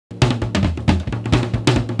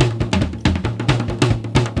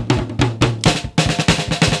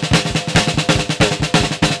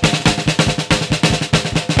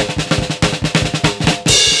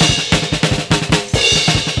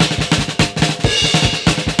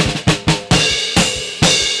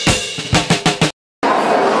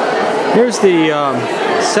Here's the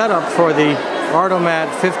setup for the Artomat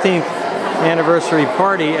 15th anniversary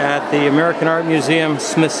party at the American Art Museum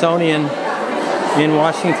Smithsonian in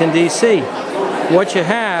Washington, D.C. What you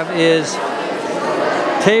have is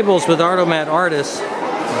tables with Artomat artists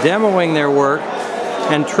demoing their work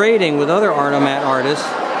and trading with other Artomat artists.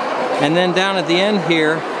 And then down at the end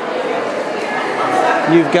here,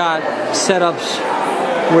 you've got setups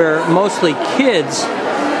where mostly kids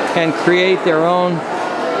can create their own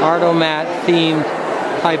Artomat themed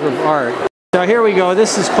type of art. So here we go.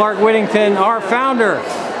 This is Clark Whittington, our founder.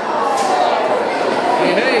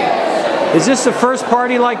 Hey, hey. Is this the first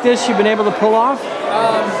party like this you've been able to pull off?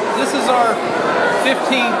 This is our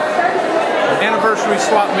 15th anniversary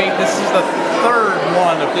swap meet. This is the third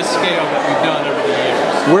one of this scale that we've done over the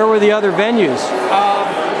years. Where were the other venues?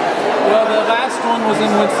 Well, the last one was in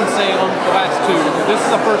Winston-Salem, the last two. This is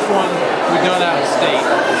the first one we've done out of state.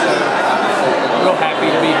 So, real happy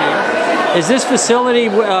to be here. Is this facility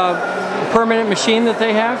permanent machine that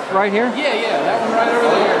they have right here? Yeah, that one right over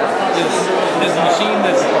there is a machine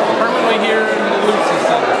that's permanently here in the Lucy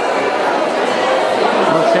Center.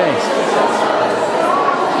 Okay.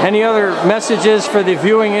 Any other messages for the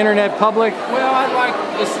viewing internet public? Well,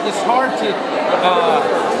 it's hard to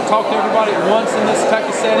talk to everybody at once in this type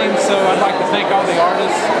of setting, so I'd like to thank all the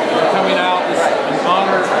artists for coming out. It's an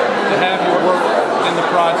honor to have your work in the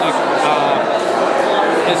project.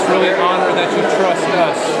 It's really an honor that you trust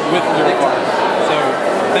us with your art. So,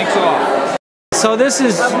 thanks a lot. So this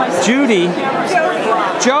is Judy.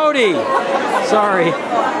 Jody! Sorry.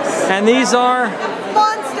 And these are?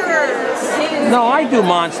 Monsters! No, I do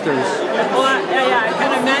monsters. Well, yeah, I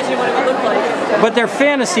can imagine what it would look like. But they're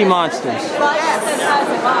fantasy monsters.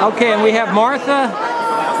 Yes. Okay, and we have Martha.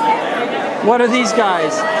 What are these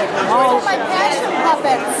guys? Oh, my passion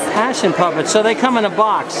puppets. Passion puppets. So they come in a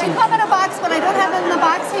box. They come in a box, but I don't have them in the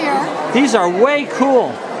box here. These are way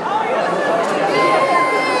cool.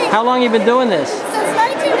 How long have you been doing this? Since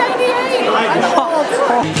 1998. I'm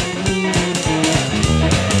old.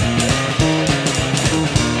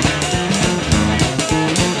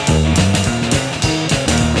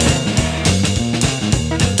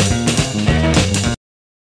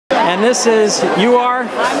 And this is, you are?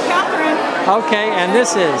 I'm Catherine. Okay, and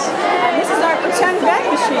this is? And this is our pretend bag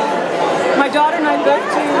machine. My daughter and I both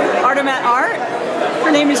do Artomat art.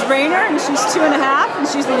 Her name is Rainer, and she's 2.5, and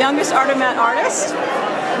she's the youngest Artomat artist.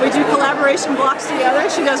 We do collaboration blocks together.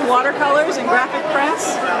 She does watercolors and graphic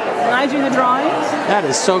prints, and I do the drawings. That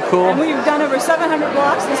is so cool. And we've done over 700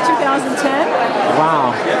 blocks since 2010.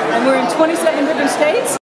 Wow. And we're in 27 different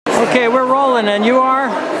states. Okay, we're rolling, and you are?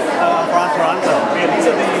 From Toronto. Yeah, these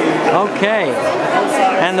are the okay.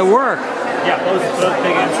 And the work? Yeah, those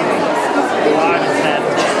big instruments. 5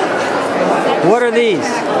 and 10. What are these?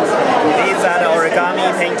 These are the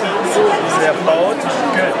origami paintings. This is a boat,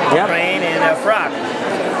 a crane, and a frog.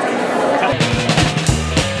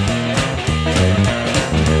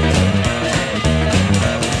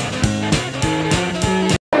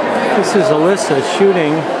 This is Alyssa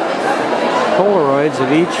shooting Polaroids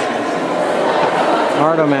of each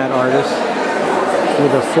Artomat artist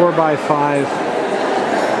with a 4x5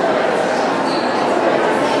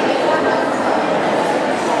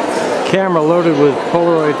 camera loaded with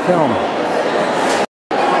Polaroid film.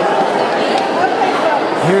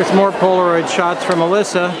 Here's more Polaroid shots from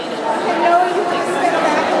Alyssa.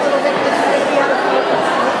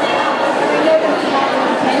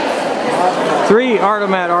 3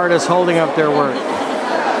 Artomat artists holding up their work.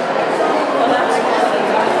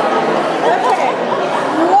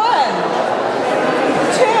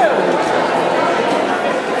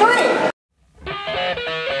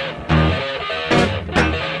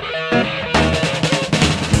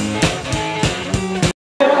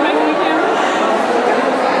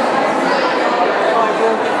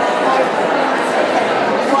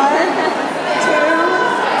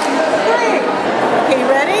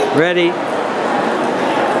 Ready? You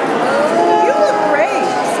look great.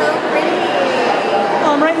 So pretty.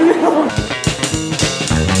 Oh, I'm right in the middle.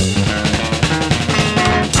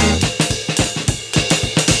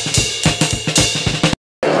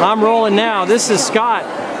 I'm rolling now. This is Scott.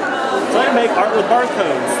 So I make art with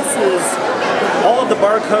barcodes. This is all of the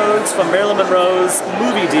barcodes from Marilyn Monroe's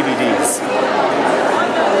movie DVDs.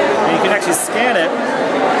 And you can actually scan it.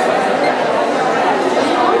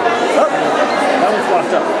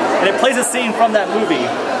 Walked up. And it plays a scene from that movie.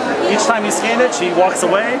 Each time you scan it, she walks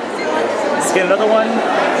away, scan another one,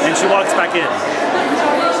 and she walks back in.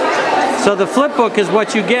 So the flip book is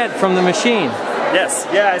what you get from the machine? Yes,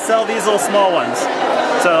 yeah, I sell these little small ones.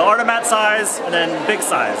 So Artomat size and then big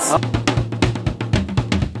size.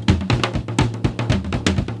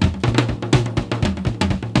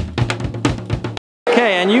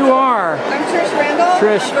 Okay, and you are? I'm Trish Randall.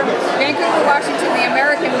 Trish. I'm from Vancouver, Washington, the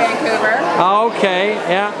American Vancouver. Okay,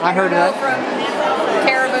 yeah, I heard that. From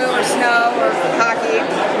Caribou or Snow or hockey.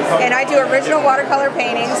 And I do original watercolor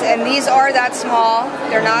paintings, and these are that small.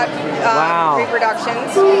 They're not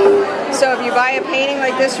reproductions. So if you buy a painting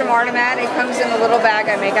like this from Artomat, it comes in a little bag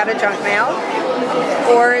I make out of junk mail.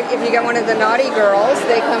 Or if you get one of the Naughty Girls,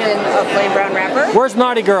 they come in a plain brown wrapper. Where's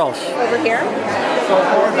Naughty Girls? Over here.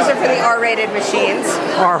 These are for the R-rated machines.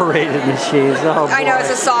 R-rated machines, oh boy. I know it's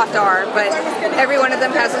a soft R, but every one of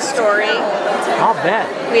them has a story. I'll bet.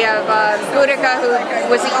 We have Boudica, who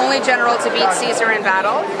was the only general to beat Caesar in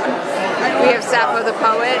battle. We have Sappho the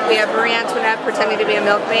poet. We have Marie Antoinette pretending to be a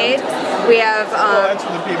milkmaid. We have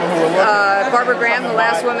Barbara Graham, the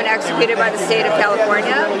last woman executed by the state of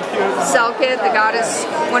California. Selkid, the goddess,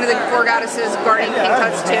 one of the 4 goddesses guarding King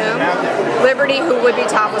Tut's tomb. Liberty, who would be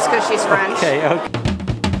topless because she's French. Okay, okay.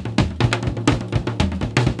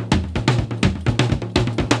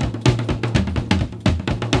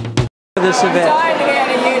 This event. I'm dying to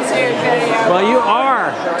get a YouTube video. Well, you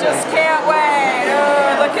are. Just can't wait.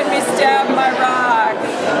 Oh, look at me stab my rock.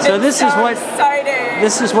 So this is what exciting.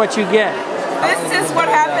 This is what you get. This is what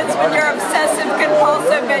happens when you're obsessive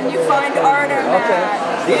compulsive and you find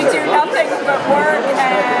Artomat. You do nothing but work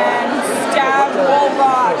and stab wool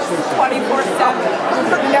rocks 24/7.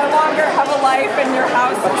 You no longer have a life and your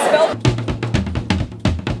house is filled.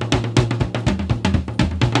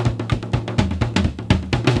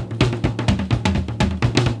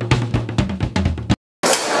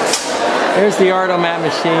 There's the Artomat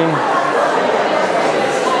machine.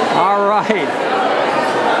 All right.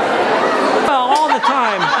 Well, all the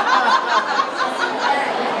time.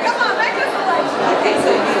 Come on, make a selection. Okay, so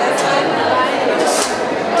do this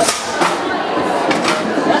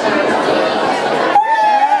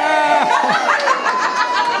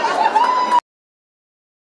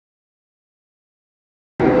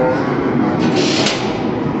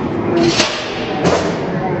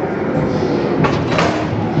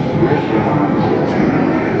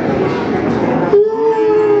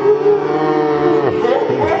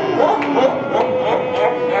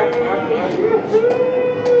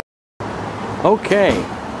Okay,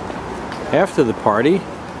 after the party,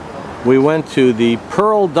 we went to the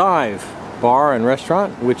Pearl Dive Bar and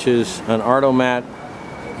Restaurant, which is an Artomat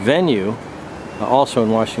venue, also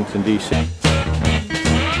in Washington, D.C.